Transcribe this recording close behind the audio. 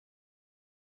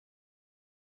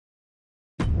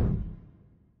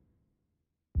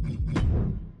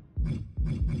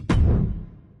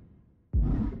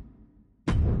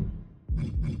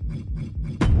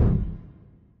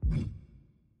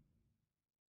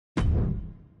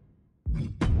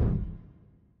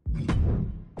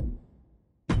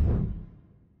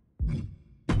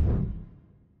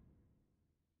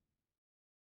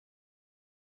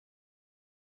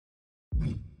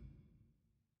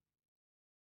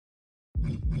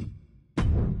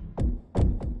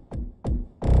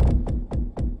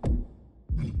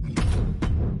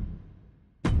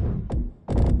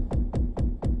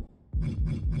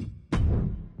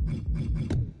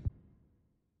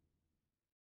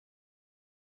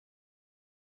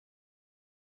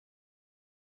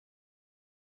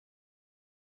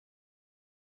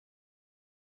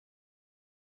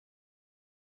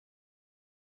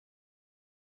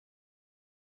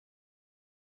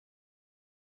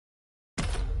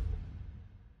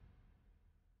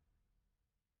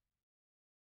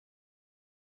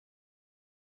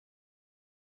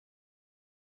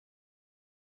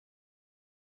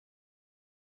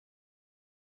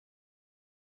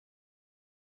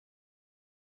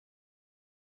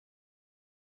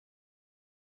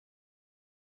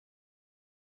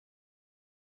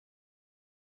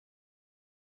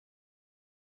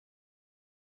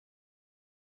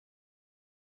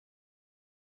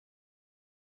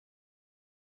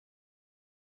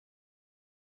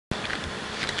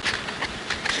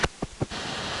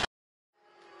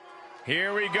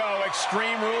Here we go,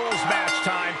 Extreme Rules match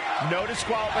time. No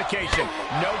disqualification,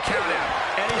 no countout,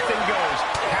 anything goes.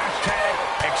 Hashtag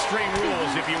Extreme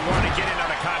Rules if you want to get in on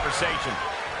the conversation.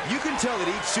 You can tell that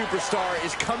each superstar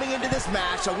is coming into this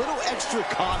match a little extra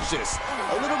cautious,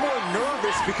 a little more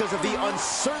nervous because of the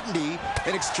uncertainty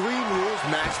an Extreme Rules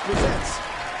match presents.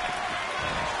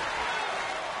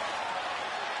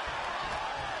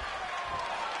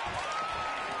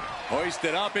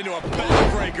 Hoisted up into a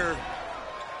backbreaker.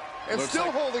 And looks still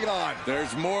like holding on.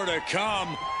 There's more to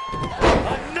come.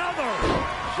 Another!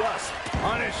 Just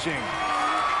punishing.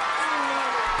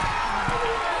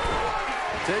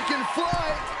 Taking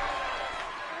flight.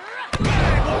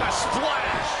 Bang! What a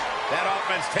splash! That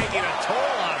offense taking a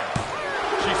toll on her.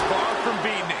 She's far from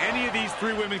beaten. Any of these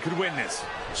three women could win this.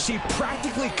 She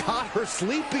practically caught her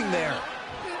sleeping there.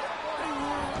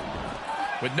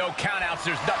 With no countouts,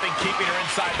 there's nothing keeping her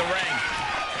inside the ring.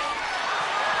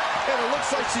 And it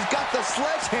looks like she's got the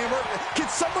sledgehammer. Can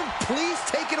someone please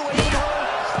take it away from her?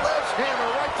 Sledgehammer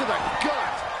right to the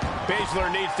gut.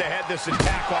 Baszler needs to head this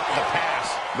attack off the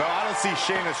pass. No, I don't see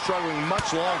Shayna struggling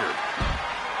much longer.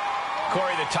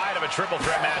 Corey, the tide of a triple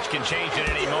threat match can change at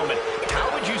any moment. How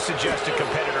would you suggest a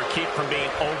competitor keep from being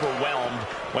overwhelmed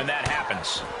when that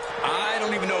happens? I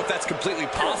don't even know if that's completely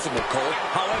possible, Cole.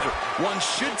 However, one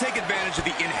should take advantage of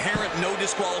the inherent no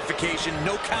disqualification,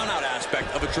 no countout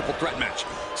aspect of a triple threat match.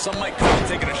 Some might call it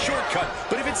taking a shortcut,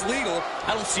 but if it's legal,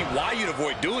 I don't see why you'd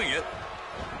avoid doing it.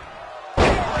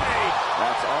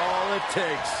 That's all it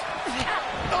takes.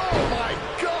 Oh my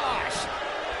gosh!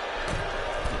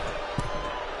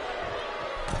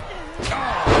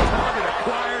 Target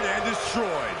acquired and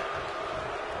destroyed.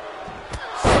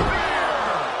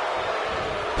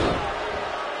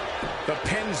 The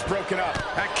pin's broken up.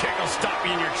 That kick will stop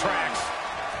you in your tracks.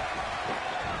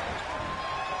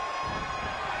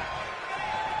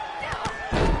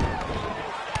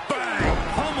 Bang!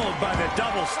 Pummeled by the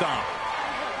double stomp.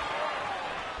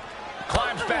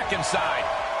 Climbs back inside.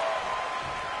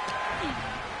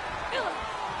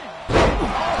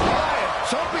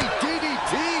 Jumping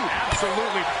DDT.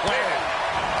 Absolutely planted.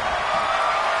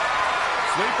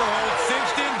 Sleeper hold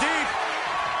cinched in deep.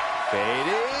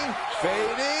 Fading,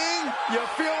 fading. You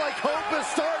feel like hope is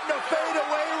starting to fade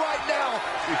away right now.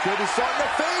 It could be starting to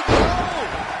fade. No!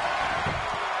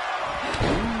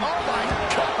 Oh my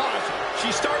gosh!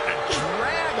 She's starting to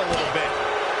drag a little bit.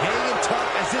 Hanging tough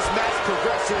as this match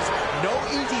progresses. No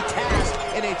easy task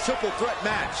in a triple threat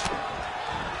match.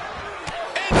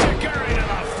 Enzuigiri to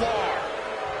the floor.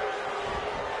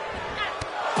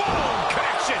 Boom!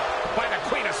 Connection by the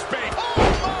Queen of Spades. Oh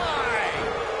my!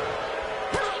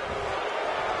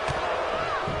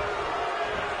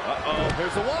 Uh-oh,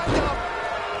 here's the windup.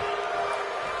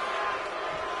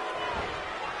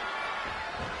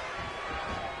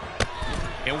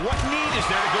 And what need is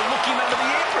there to go looking under the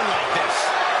apron like this?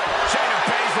 Shayna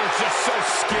Baszler's just so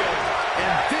skilled.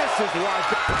 And this is why...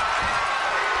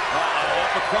 Uh-oh,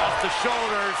 up across the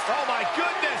shoulders. Oh my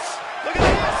goodness! Look at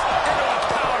this! Into a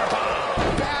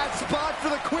powerbomb. Bad spot for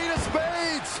the Queen of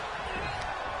Spades.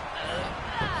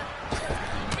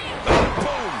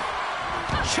 Boom!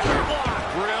 Chopper block!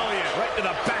 Brilliant! Right to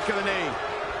the back of the knee.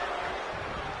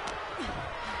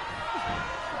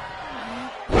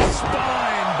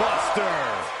 Spine buster!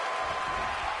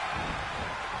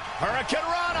 Hurricane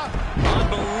Rana!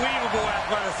 Unbelievable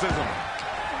athleticism.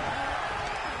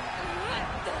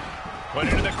 Put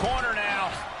it in the corner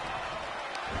now.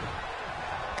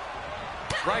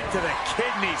 Right to the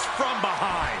kidneys from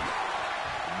behind.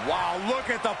 Wow, look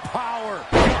at the power.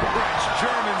 French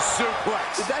German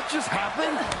suplex. Did that just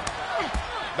happen?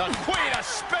 The Queen of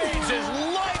Spades is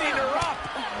lighting her up.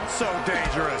 So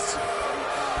dangerous.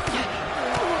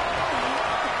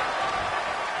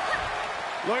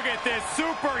 Look at this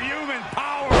superhuman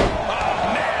power.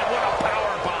 Oh man, what a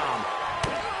power bomb.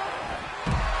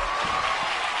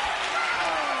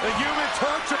 The human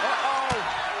torture. Uh-oh.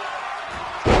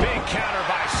 Big counter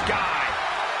by Sky.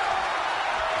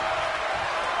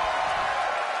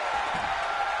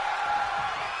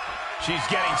 She's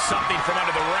getting something from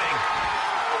under the ring.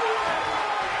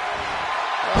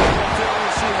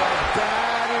 She had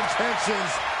bad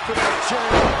intentions for that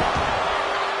chair.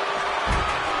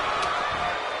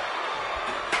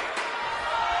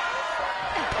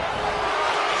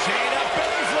 Shayna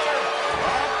Baszler.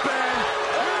 Up and...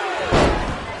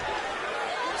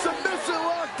 Submission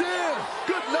locked in.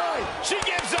 Good night. She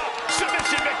gives up.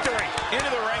 Submission victory. Into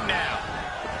the ring now.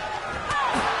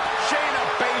 Shayna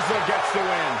Baszler gets the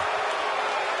win.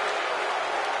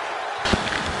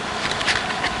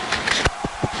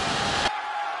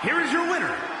 Here is your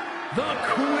winner, the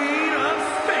Queen of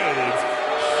Spades.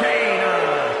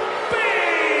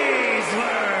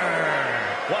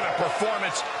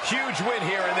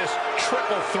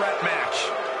 triple threat match.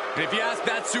 And if you ask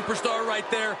that superstar right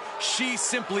there, she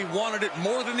simply wanted it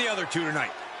more than the other two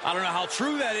tonight. I don't know how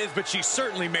true that is, but she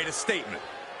certainly made a statement.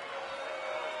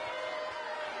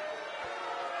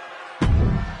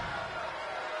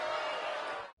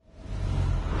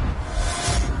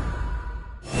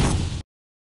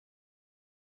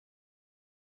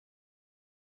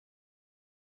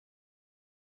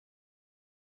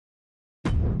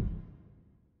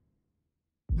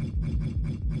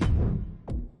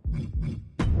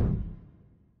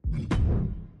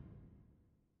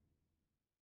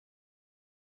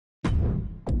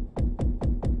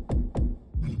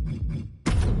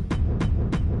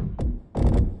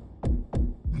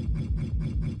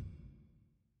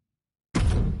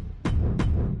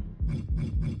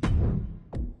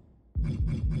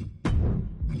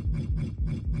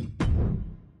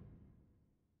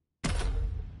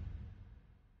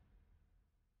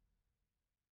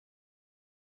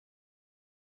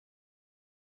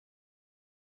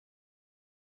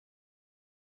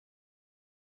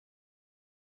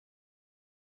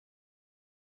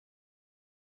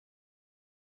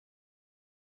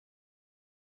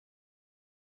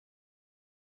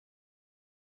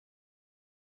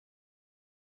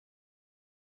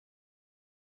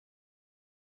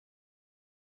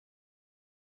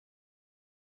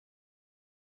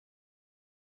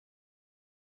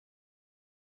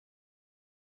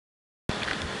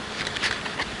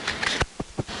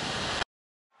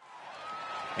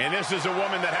 And this is a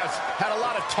woman that has had a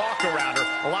lot of talk around her.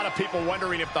 A lot of people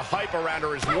wondering if the hype around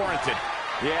her is warranted.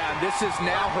 Yeah, and this is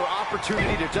now her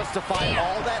opportunity to justify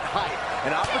all that hype.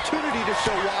 An opportunity to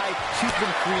show why she's been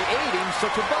creating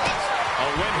such a buzz. A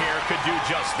win here could do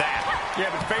just that. Yeah,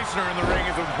 but facing her in the ring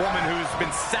is a woman who's been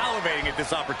salivating at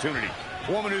this opportunity. A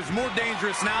woman who's more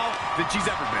dangerous now than she's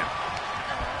ever been.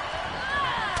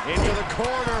 Into the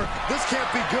corner. This can't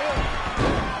be good.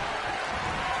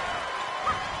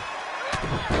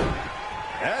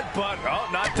 Headbutt. Oh,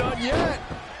 not done yet.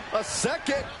 A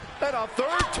second and a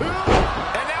third, too.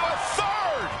 And now a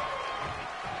third.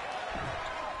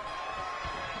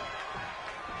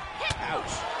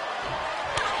 Ouch.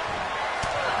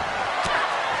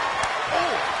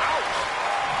 Oh, ouch.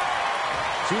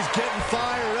 She's getting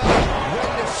fired up,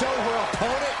 ready to show her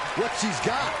opponent what she's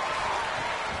got.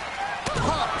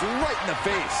 Popped right in the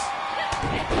face.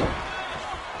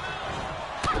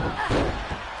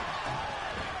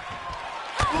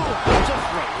 Just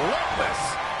relentless.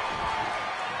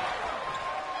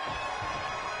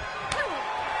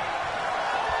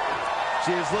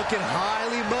 She is looking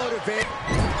highly motivated.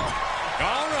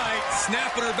 All right,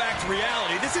 snapping her back to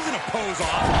reality. This isn't a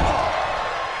pose-off.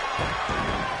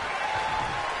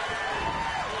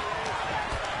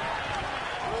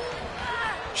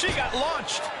 She got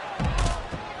launched.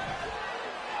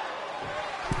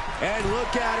 And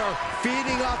look at her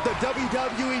feeding off the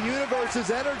WWE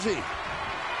Universe's energy.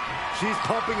 She's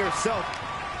pumping herself.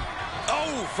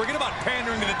 Oh, forget about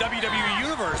pandering to the WWE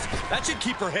Universe. That should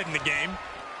keep her head in the game.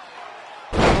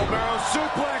 Wheelbarrow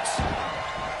suplex.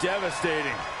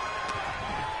 Devastating.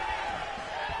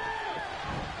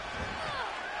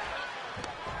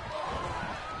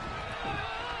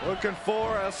 Looking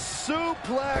for a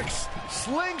suplex.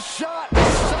 Slingshot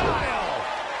style.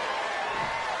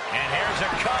 And here's a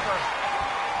cover.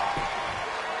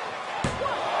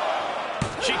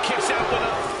 She kicks out with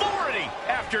authority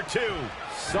after two.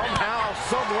 Somehow,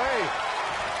 some way.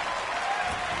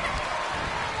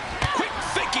 Quick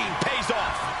thinking pays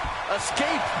off.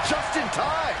 Escape just in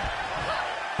time.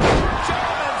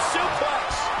 German suplex.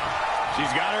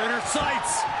 She's got her in her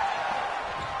sights.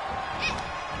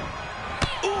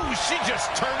 Ooh, she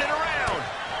just turned it around.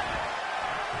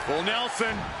 Full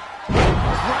Nelson.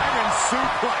 Dragon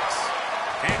suplex.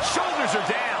 And shoulders are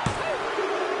down.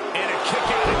 And a kick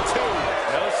out at two.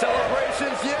 No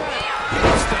celebrations yet.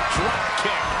 It's the drop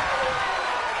kick.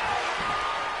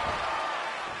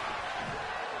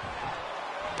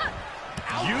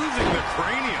 Using the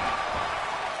cranium.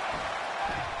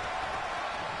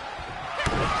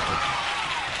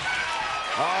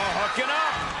 Oh, hooking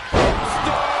up.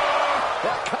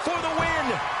 For the win.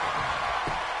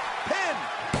 Pin.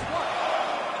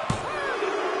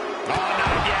 Oh,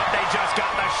 not yet. They just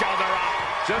got the shoulder up.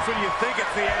 Just when you think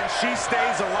it's the end, she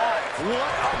stays alive.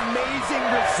 What amazing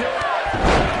result.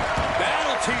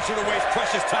 That'll teach her to waste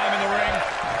precious time in the ring.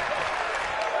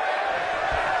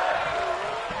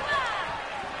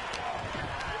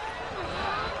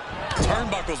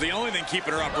 Turnbuckle's the only thing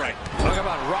keeping her upright. Talk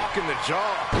about rocking the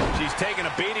jaw. She's taking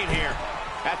a beating here.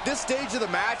 At this stage of the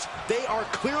match, they are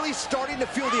clearly starting to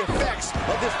feel the effects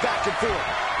of this back and forth.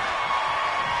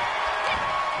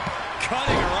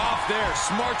 cutting her off there.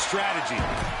 Smart strategy.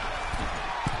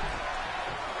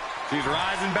 She's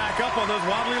rising back up on those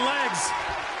wobbly legs.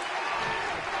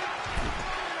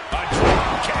 A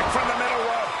drop kick from the middle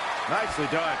rope. Nicely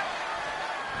done.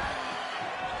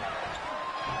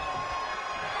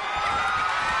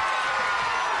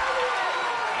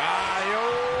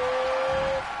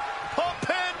 Pump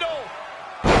handle.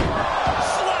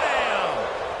 Slam!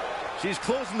 She's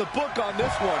closing the book on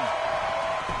this one.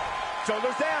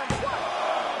 Shoulders down.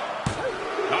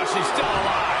 Oh, she's still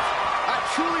alive. I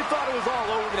truly thought it was all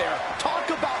over there. Talk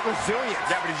about resilience.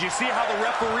 Yeah, but did you see how the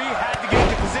referee had to get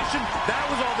into position? That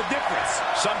was all the difference.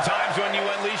 Sometimes when you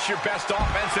unleash your best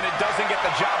offense and it doesn't get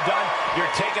the job done,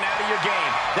 you're taken out of your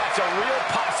game. That's a real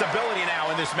possibility now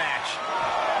in this match.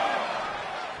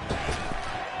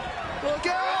 Look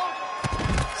out!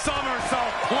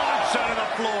 Somersault plunge onto the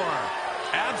floor.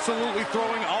 Absolutely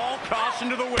throwing all caution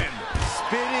to the wind.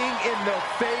 Spitting in the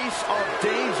face of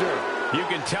danger. You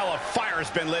can tell a fire's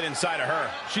been lit inside of her.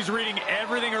 She's reading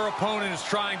everything her opponent is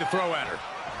trying to throw at her.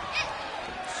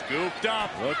 Scooped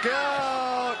up. Look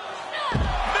out!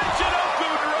 Michinoku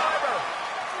driver.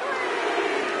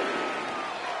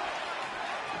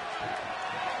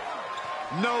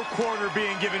 No quarter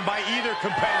being given by either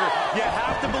competitor. You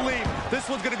have to believe this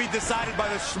one's going to be decided by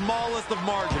the smallest of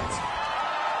margins.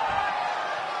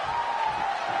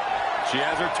 She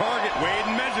has her target weighed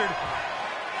and measured.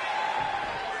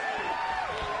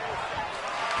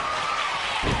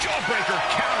 Jawbreaker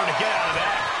counter to get out of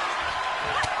that.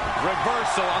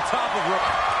 Reversal on top of her.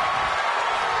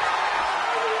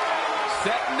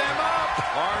 Setting them up.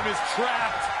 Arm is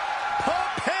trapped.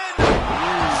 Pump handle.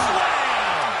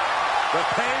 Slam. The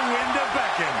pay window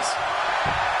beckons.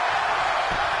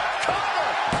 Cover.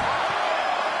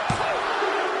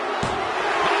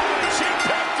 She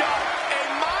picked up a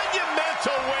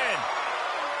monumental win.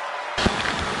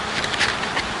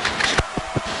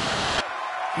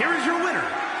 Here is your winner,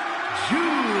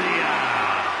 Guilla.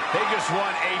 They just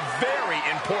won a very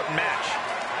important match.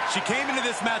 She came into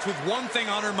this match with one thing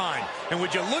on her mind, and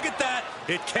would you look at that,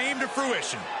 it came to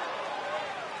fruition.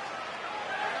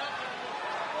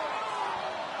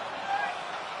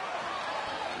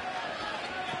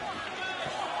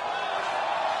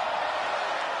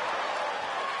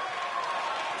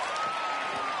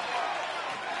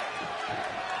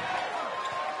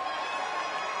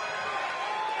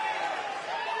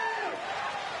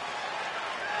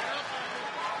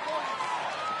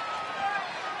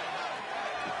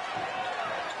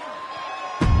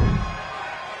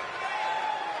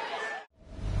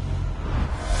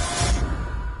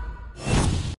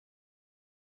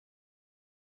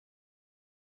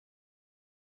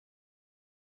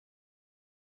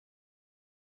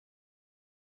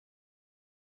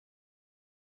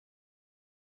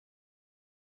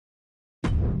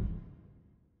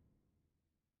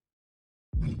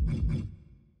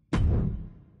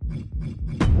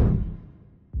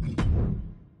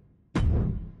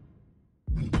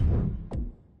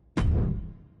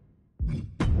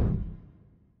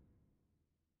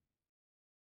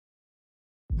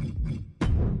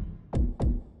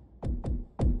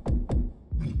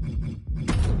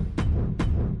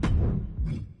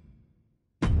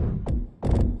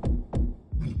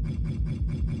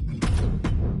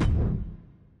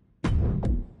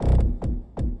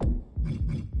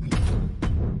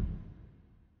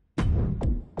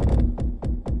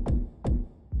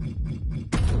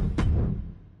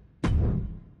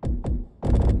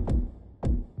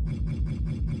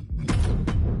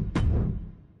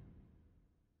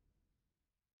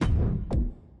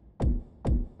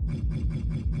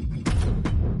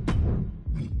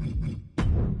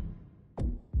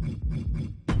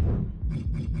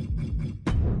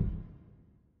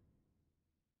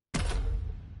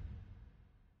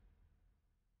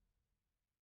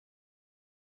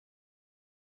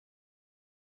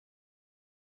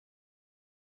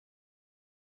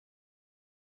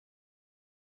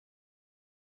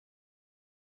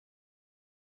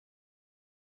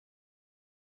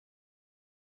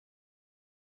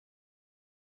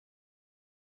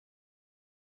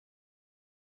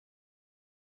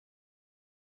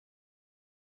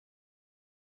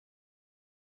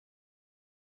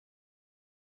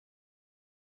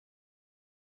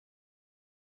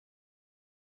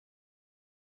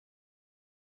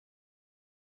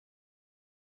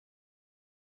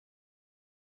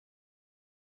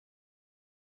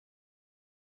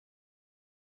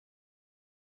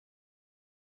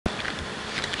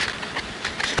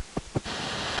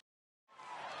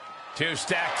 Two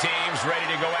stacked teams ready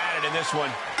to go at it in this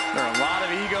one. There are a lot of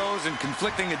egos and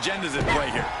conflicting agendas at play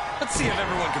here. Let's see if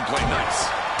everyone can play nice.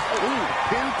 Ooh,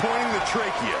 pinpointing the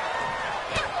trachea.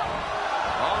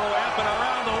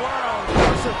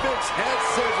 crucifix head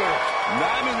scissor.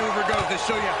 That maneuver goes to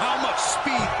show you how much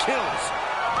speed kills.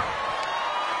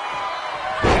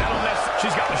 That'll mess.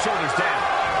 She's got the shoulders down.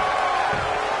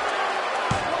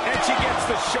 And she gets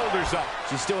the shoulders up.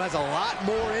 She still has a lot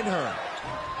more in her.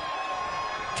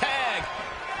 Tag.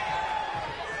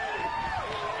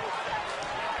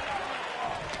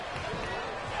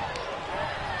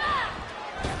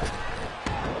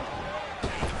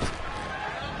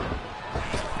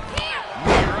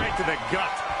 Knee right to the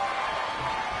gut.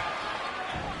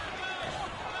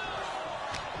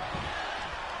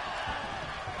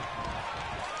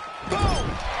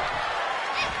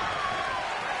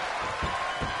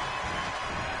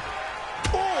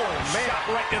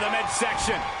 Right to the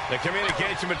midsection. The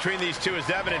communication between these two is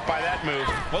evident by that move.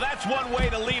 Well, that's one way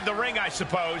to leave the ring, I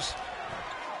suppose.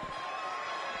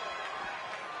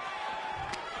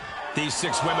 These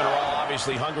 6 women are all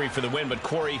obviously hungry for the win, but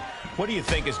Corey, what do you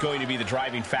think is going to be the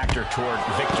driving factor toward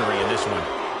victory in this one?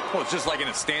 Well, it's just like in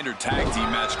a standard tag team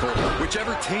match, Cole.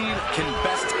 Whichever team can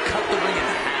best cut the ring in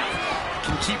half,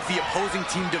 can keep the opposing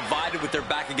team divided with their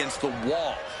back against the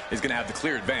wall, is going to have the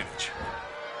clear advantage.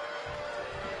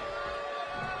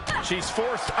 She's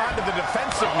forced onto the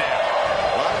defensive now.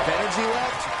 A lot of energy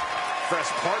left. Fresh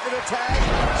partner to tag.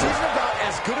 She's in about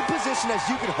as good a position as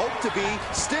you could hope to be.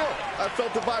 Still, I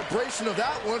felt the vibration of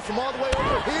that one from all the way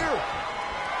over here.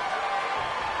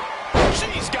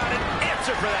 She's got an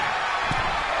answer for that.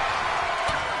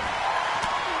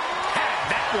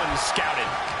 Had that one scouted.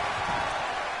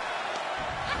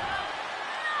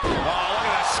 Oh, look at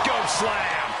that scope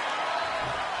slam.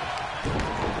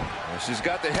 She's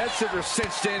got the head scissors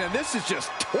cinched in, and this is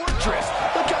just torturous.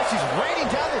 Look how she's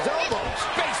raining down those elbows.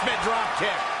 Basement drop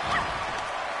kick.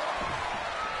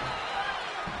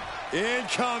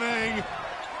 Incoming.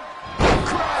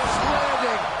 Crash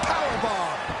landing.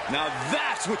 Powerbomb. Now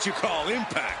that's what you call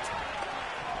impact.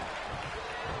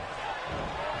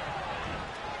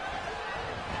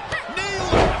 Knee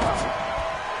lift.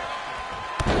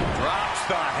 Drops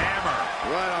the hammer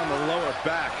right on the lower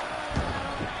back.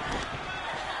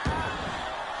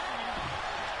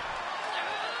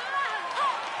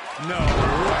 No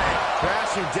way.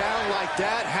 Crashing down like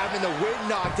that, having the wind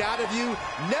knocked out of you,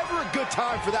 never a good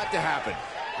time for that to happen.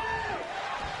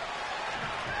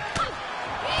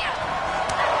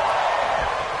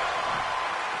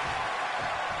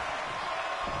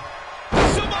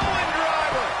 Samoan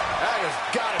driver. That has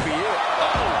got to be it.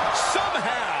 Oh,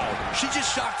 somehow she just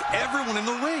shocked everyone in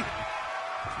the ring.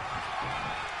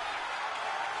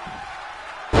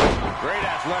 Great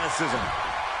athleticism.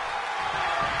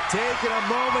 Taking a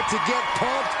moment to get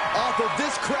pumped off of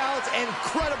this crowd's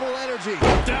incredible energy.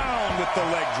 Down with the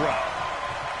leg drop.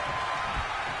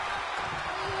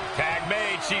 Tag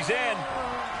made, she's in.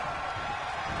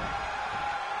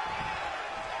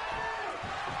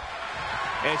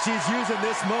 And she's using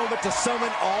this moment to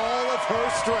summon all of her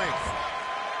strength.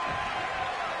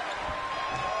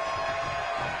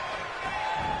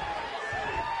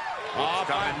 What's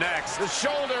coming next? The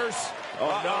shoulders.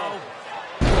 Oh, no.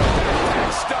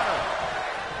 Stunner.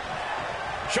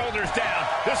 Shoulders down.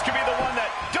 This could be the one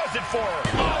that does it for her.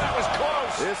 Oh, that was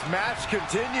close. This match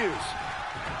continues.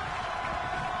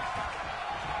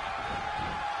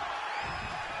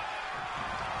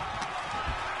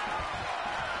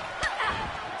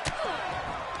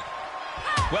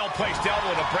 Well-placed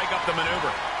elbow to break up the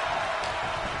maneuver.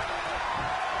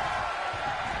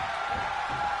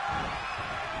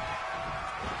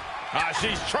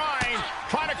 She's trying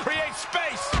to create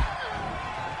space.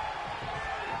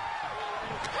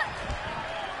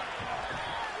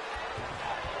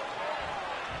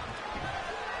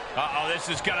 Uh-oh, this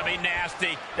is going to be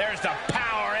nasty. There's the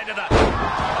power into the...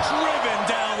 Driven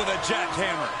down with a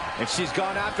jackhammer. And she's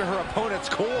gone after her opponent's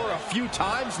core a few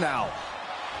times now.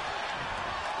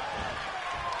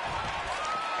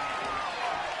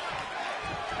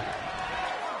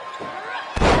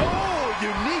 Oh,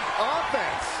 unique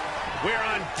offense. We're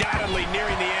undoubtedly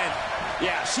nearing the end.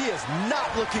 Yeah, she is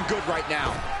not looking good right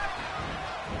now.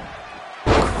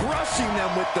 Crushing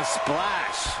them with the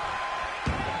splash.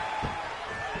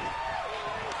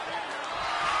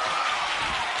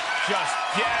 Just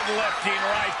deadlifting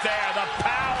right there. The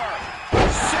power.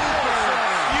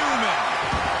 Superhuman.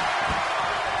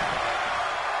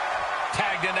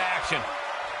 Tagged into action.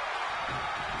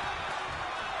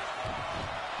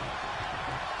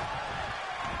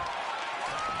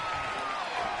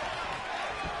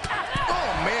 Oh,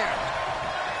 man.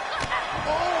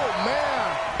 Oh, man.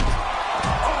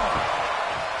 Oh.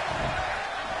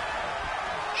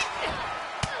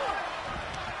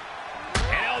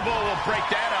 An elbow will break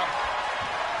that up.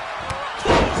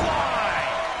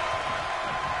 Clothesline.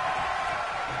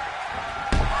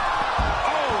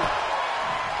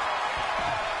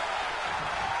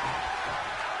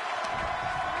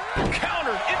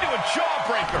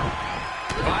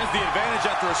 the advantage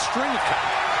after a string of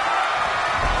counts.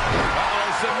 Uh-oh,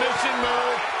 submission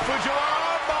move.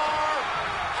 Fujiwara bar.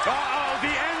 Uh-oh,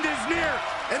 the end is near.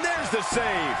 And there's the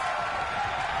save.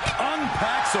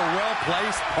 Unpacks a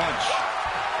well-placed punch.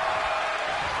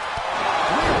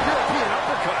 Real European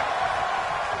uppercut.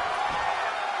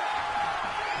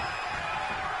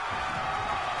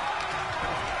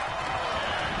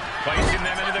 Placing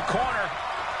them into the corner.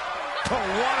 Oh,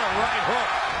 what a right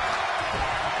hook.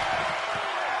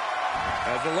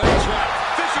 As the leg trap,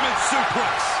 fisherman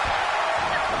suplex.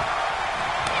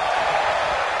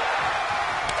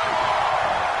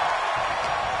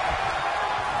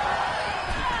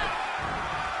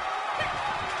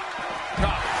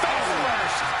 Face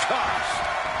first. Gosh.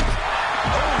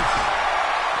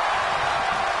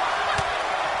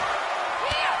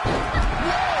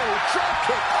 Whoa, drop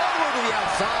kick all the way to the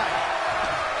outside.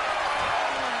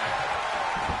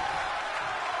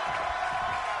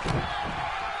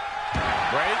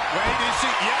 Wait, is she?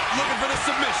 Yep, looking for the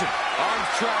submission. Arms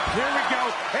trapped, here we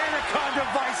go. Anaconda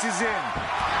Vice is in.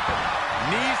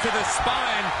 Knees to the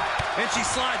spine, and she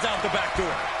slides out the back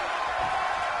door.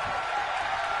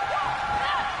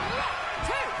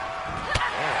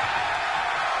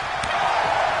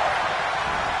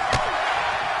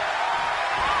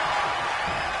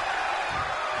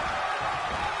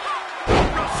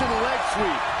 Russian leg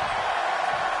sweep.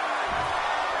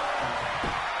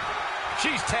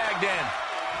 She's tagged in.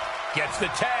 Gets the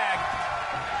tag.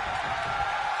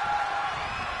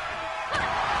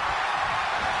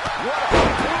 What a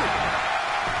move.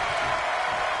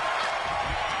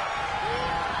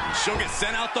 She'll get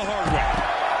sent out the hard way.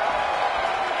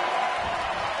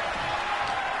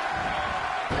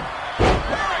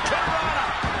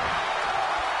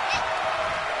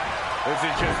 This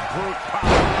is just brute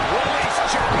power. Release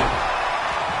German.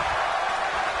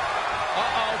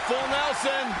 Uh-oh, full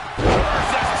Nelson.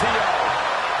 Reverse STO.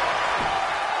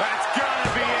 That's gotta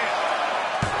be it.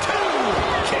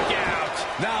 Kick out.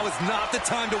 Now is not the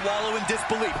time to wallow in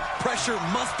disbelief. Pressure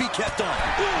must be kept on.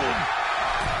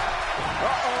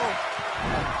 Uh-oh.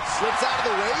 Slips out of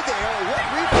the way there. What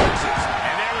reflexes?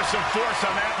 And there was some force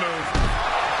on that move.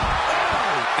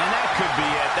 And that could be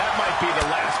it. That might be the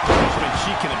last punishment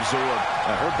she can absorb.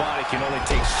 Her body can only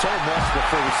take so much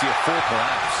before we see a full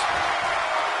collapse.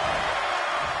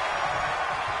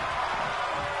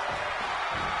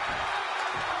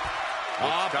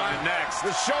 Coming next.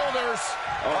 The shoulders.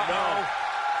 Oh, no.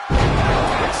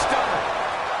 Big stunner.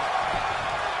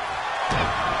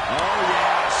 Oh,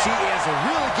 yeah. She is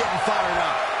really getting fired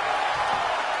up.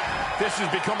 This has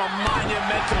become a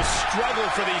monumental struggle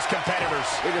for these competitors.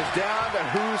 It is down to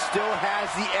who still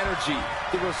has the energy,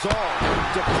 the resolve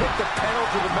to put the pedal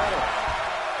to the metal.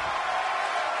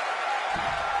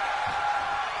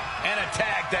 And a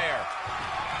tag there.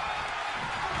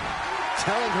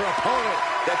 Telling her opponent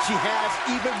that she has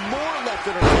even more left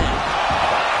in her tank.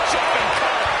 Jumping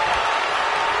cover.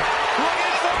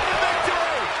 Looking for the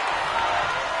victory.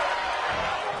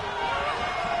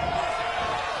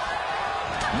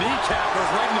 Kneecap goes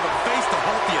right into the face to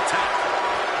halt the attack.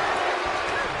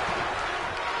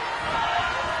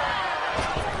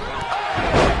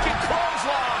 Kick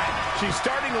clothesline. She's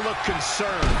starting to look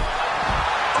concerned.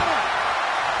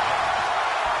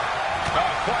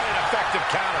 Oh, quite an effective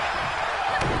counter.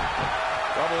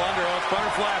 Double underhook,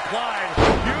 butterfly applied.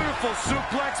 Beautiful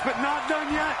suplex, but not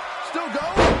done yet. Still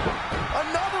going.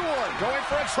 Another one. Going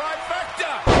for a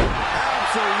trifecta.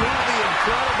 Absolutely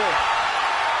incredible.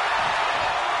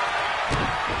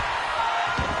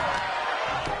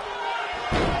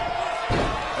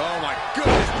 Oh my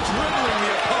goodness, dribbling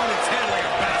the opponent's head like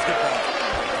a basketball.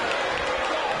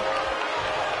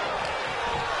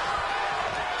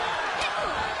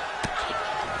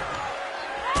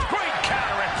 Great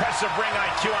counter. Impressive ring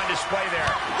IQ on display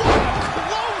there.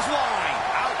 Clothesline.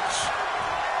 Ouch.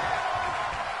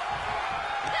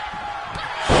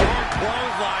 Short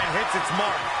clothesline hits its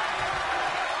mark.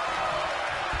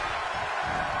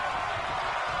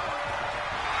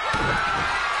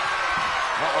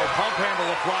 Uh-oh, pump handle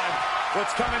applied.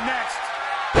 What's coming next?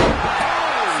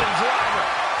 Harrison driver.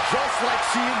 Just like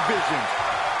she envisioned.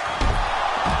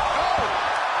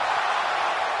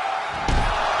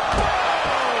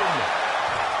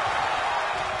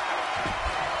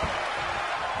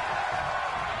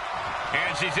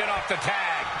 And she's in off the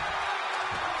tag.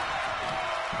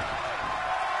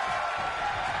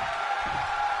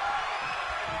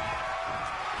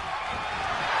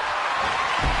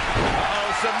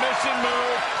 Submission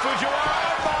move.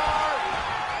 Fujiwara bar.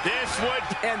 This would,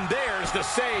 and there's the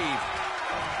save.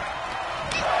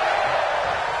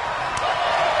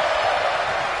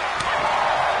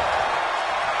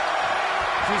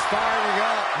 she's firing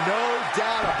up. No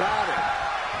doubt about it.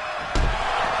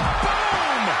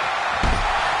 Boom!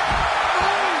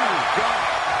 Oh, God.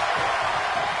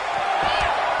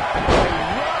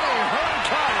 Running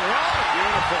hurricane right.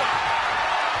 Beautiful.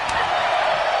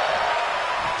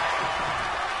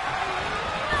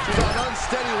 She's on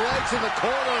unsteady legs in the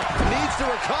corner. Needs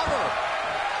to recover.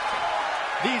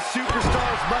 These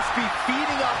superstars must be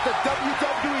feeding off the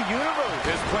WWE Universe.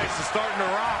 This place is starting to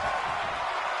rock.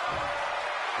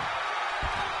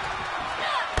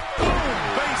 Boom!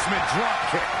 Basement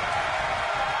drop kick.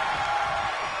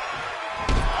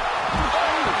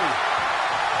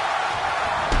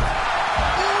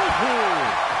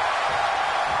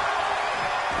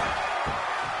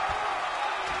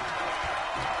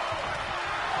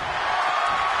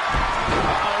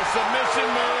 Submission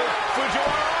move.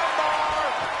 Fujiwara armbar.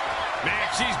 Man,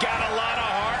 she's got a lot of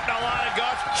heart and a lot of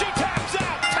guts. She taps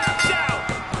out. Taps out.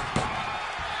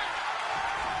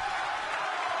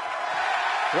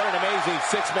 What an amazing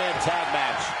six-man tag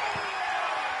match.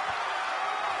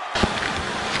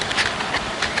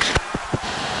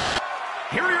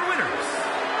 Here are your winners.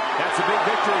 That's a big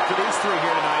victory for these three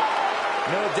here tonight.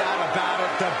 No doubt about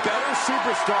it. The better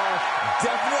superstar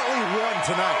definitely won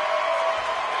tonight.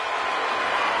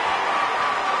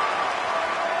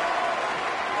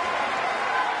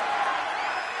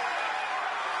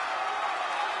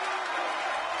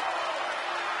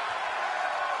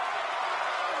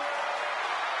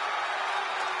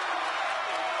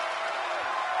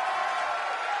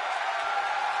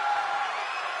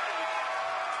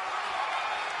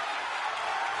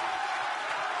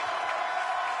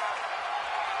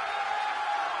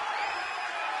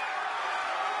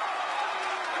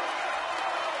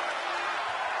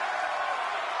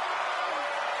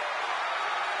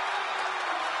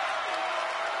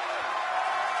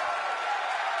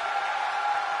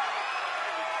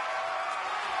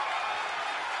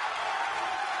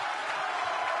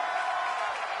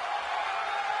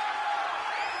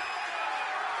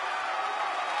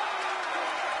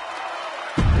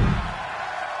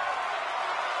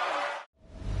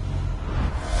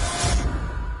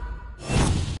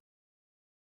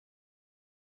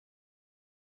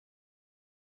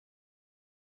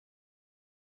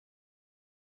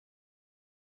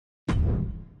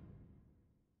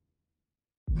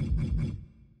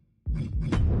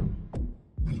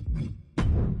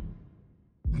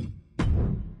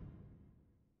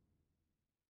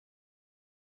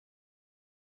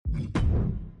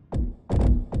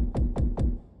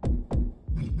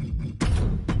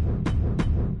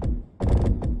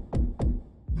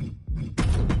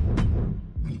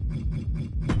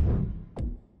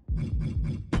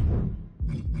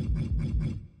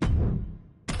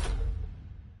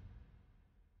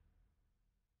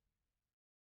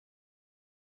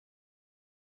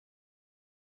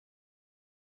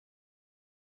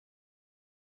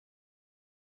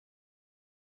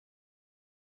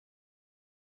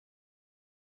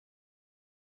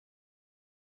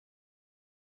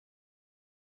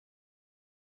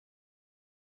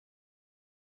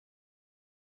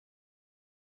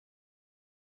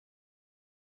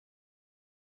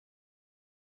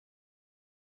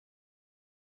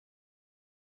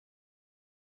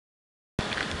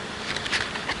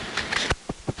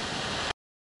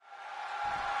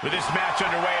 With this match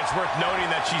underway, it's worth noting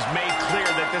that she's made clear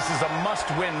that this is a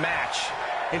must-win match.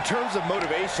 In terms of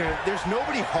motivation, there's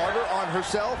nobody harder on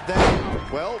herself than,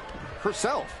 well,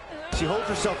 herself. She holds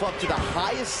herself up to the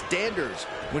highest standards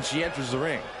when she enters the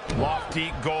ring.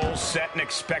 Lofty goals set and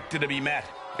expected to be met.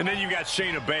 And then you got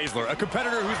Shayna Baszler, a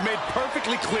competitor who's made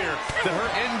perfectly clear that her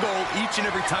end goal each and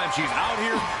every time she's out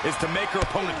here is to make her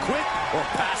opponent quit or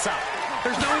pass out.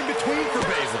 There's no in-between for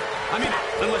Baszler. I mean,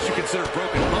 unless you consider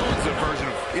Broken Bones a version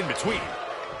of in-between.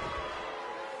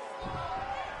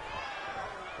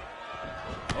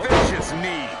 Vicious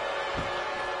knee.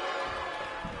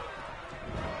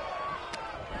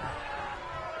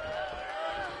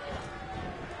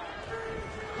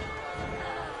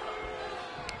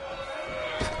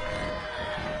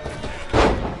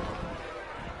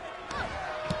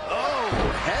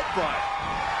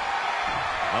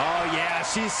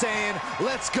 She's saying,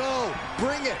 let's go,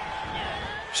 bring it.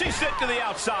 She's sent to the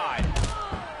outside.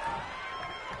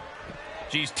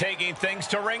 She's taking things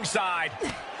to ringside.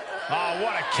 Oh,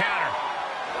 what a counter.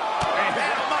 And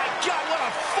oh my God, what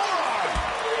a forearm.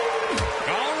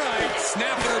 All right,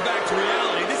 snapping her back to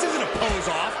reality. This isn't a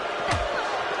pose-off.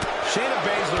 Shayna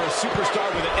Baszler, a superstar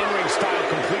with an in-ring style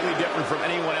completely different from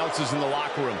anyone else's in the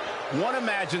locker room. One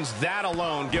imagines that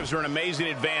alone gives her an amazing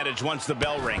advantage once the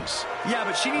bell rings. Yeah,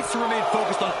 but she needs to remain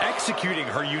focused on executing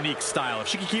her unique style. If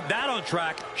she can keep that on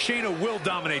track, Shayna will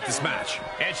dominate this match.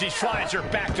 And she slides her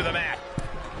back to the mat.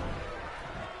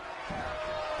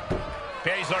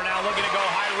 Baszler now looking to go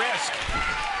high risk.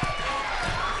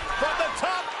 From the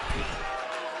top.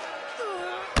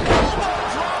 Elbow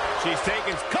drop. She's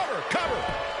taking cover, cover.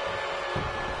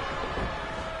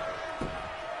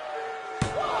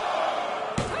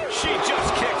 She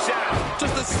just kicks out.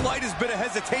 Just the slightest bit of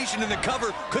hesitation in the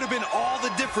cover could have been all the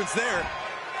difference there.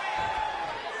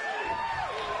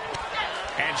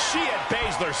 And she had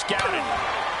Baszler scouted.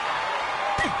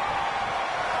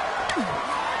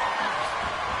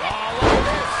 Oh, look at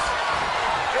this.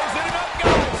 Is it enough,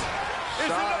 guys? Is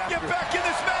it enough to get back in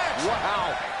this match?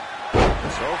 Wow.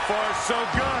 So far, so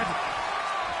good.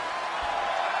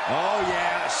 Oh,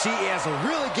 yeah. She is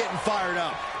really getting fired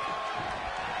up.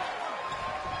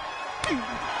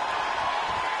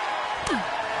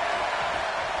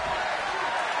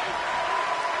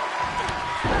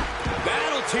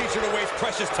 That'll teach her to waste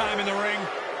precious time in the ring.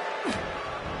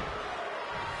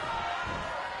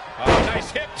 Oh,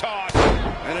 nice hip toss.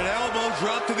 And an elbow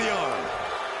drop to the arm.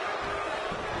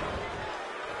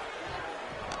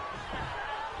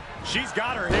 She's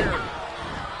got her here.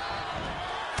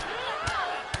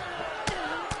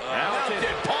 Mounted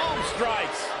palm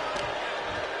strikes.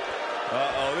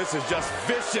 Uh-oh, this is just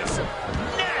vicious.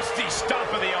 Nasty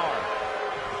stomp of the arm.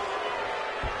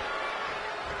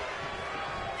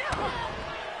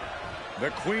 The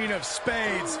Queen of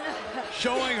Spades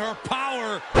showing her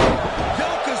power.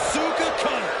 Yokosuka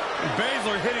cutter.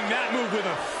 Baszler hitting that move with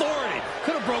authority.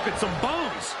 Could have broken some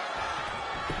bones.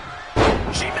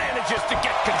 She manages to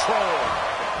get control.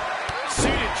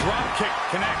 Seated drop kick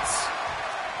connects.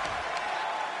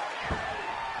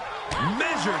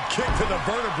 Measured kick to the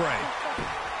vertebrae.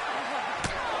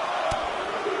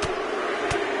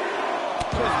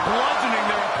 Just bludgeoning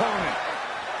their opponent.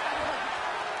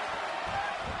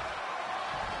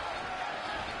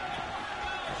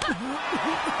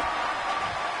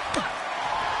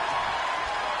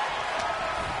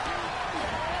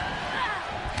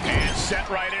 And set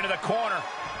right into the corner.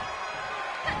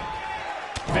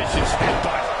 Vicious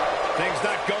headbutt. Things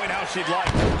not going how she'd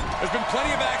like. There's been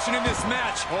plenty of action in this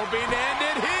match. Hoping to end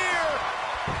it here.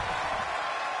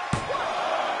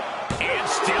 And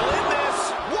still in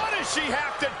this. What does she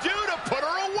have to do to put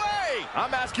her away?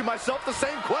 I'm asking myself the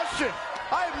same question.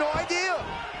 I have no idea.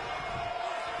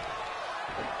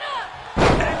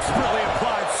 Expertly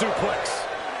applied suplex.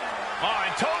 Oh,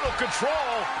 in total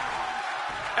control.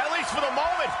 At least for the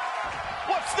moment.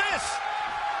 What's this?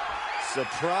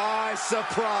 Surprise,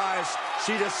 surprise.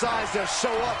 She decides to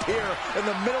show up here in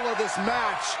the middle of this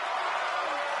match.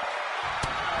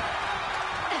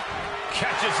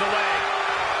 Catches the leg.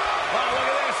 Oh, look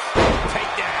at this.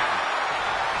 Takedown.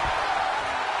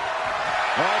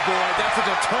 Oh, boy, that's a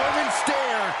determined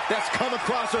stare that's come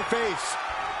across her face.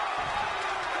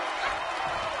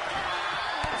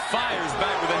 Fires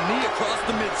back with a knee across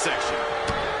the midsection.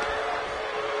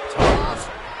 Toss.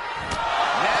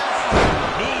 Nasty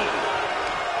knee.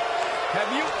 Have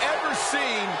you ever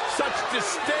seen such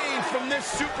disdain from this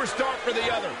superstar for the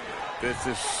other? This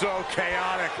is so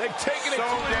chaotic. They've taken it So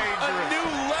to a dangerous. new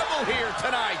level here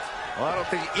tonight. Well, I don't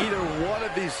think either one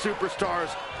of these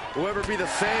superstars will ever be the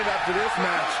same after this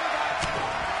match.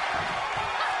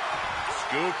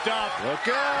 Scooped up. Look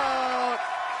out!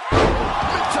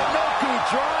 Michinoku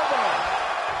driver!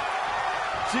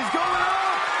 She's going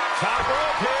up! Top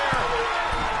rope here.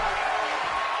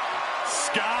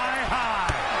 Sky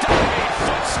high. Diving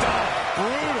foot stomp.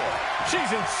 Brutal.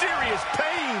 She's in serious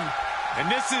pain. And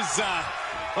this is,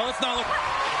 well, let's not look.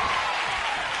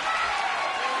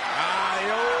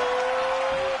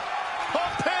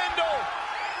 Pump handle.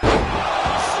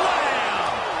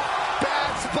 Slam!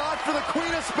 Bad spot for the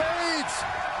Queen of Spades!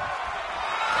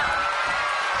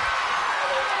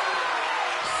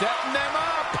 Setting them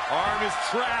up. Arm is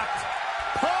trapped.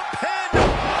 Pump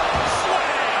handle.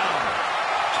 Slam!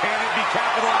 Can it be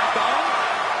capitalized on?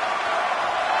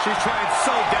 She's trying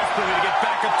so desperately to get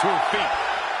back up to her feet.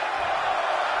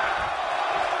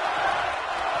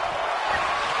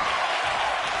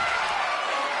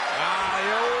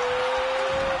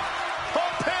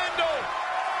 Pump handle.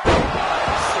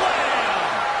 Slam!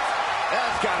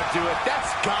 That's gotta do it.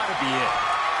 That's gotta be it.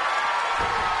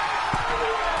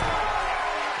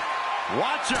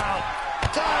 Watch out.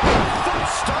 Diving foot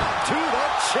stomp to the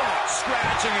chest.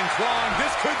 Scratching and clawing.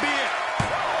 This could be it.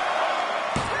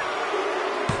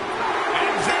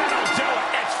 And that'll do it.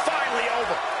 It's finally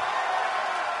over.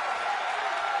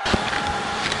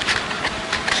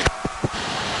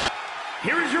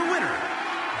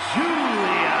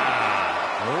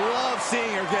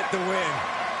 get the win.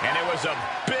 And it was a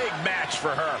big match for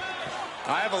her.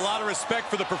 I have a lot of respect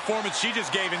for the performance she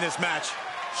just gave in this match.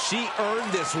 She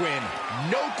earned this win,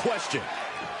 no question.